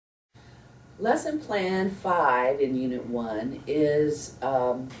Lesson Plan 5 in Unit 1 is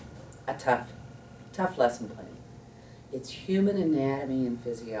a tough lesson plan. It's human anatomy and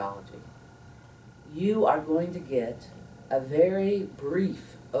physiology. You are going to get a very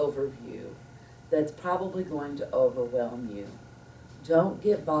brief overview that's probably going to overwhelm you. Don't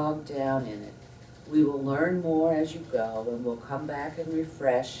get bogged down in it. We will learn more as you go, and we'll come back and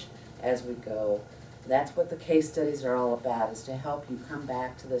refresh as we go. That's what the case studies are all about, is to help you come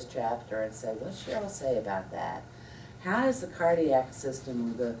back to this chapter and say, what's Cheryl say about that? How does the cardiac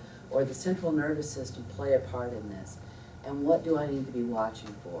system or the central nervous system play a part in this? And what do I need to be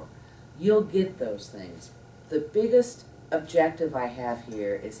watching for? You'll get those things. The biggest objective I have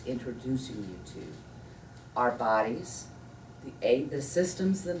here is introducing you to our bodies, the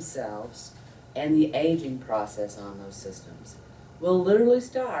systems themselves, and the aging process on those systems. We'll literally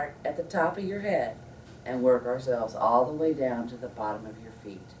start at the top of your head and work ourselves all the way down to the bottom of your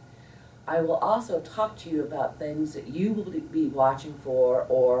feet. I will also talk to you about things that you will be watching for,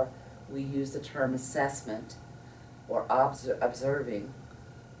 or we use the term assessment or observing.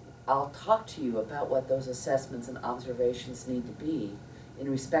 I'll talk to you about what those assessments and observations need to be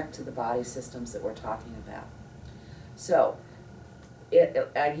in respect to the body systems that we're talking about. So,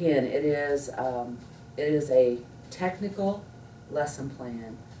 again, it is a technical lesson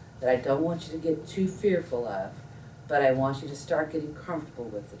plan that I don't want you to get too fearful of, but I want you to start getting comfortable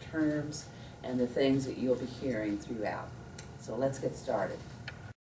with the terms and the things that you'll be hearing throughout. So let's get started.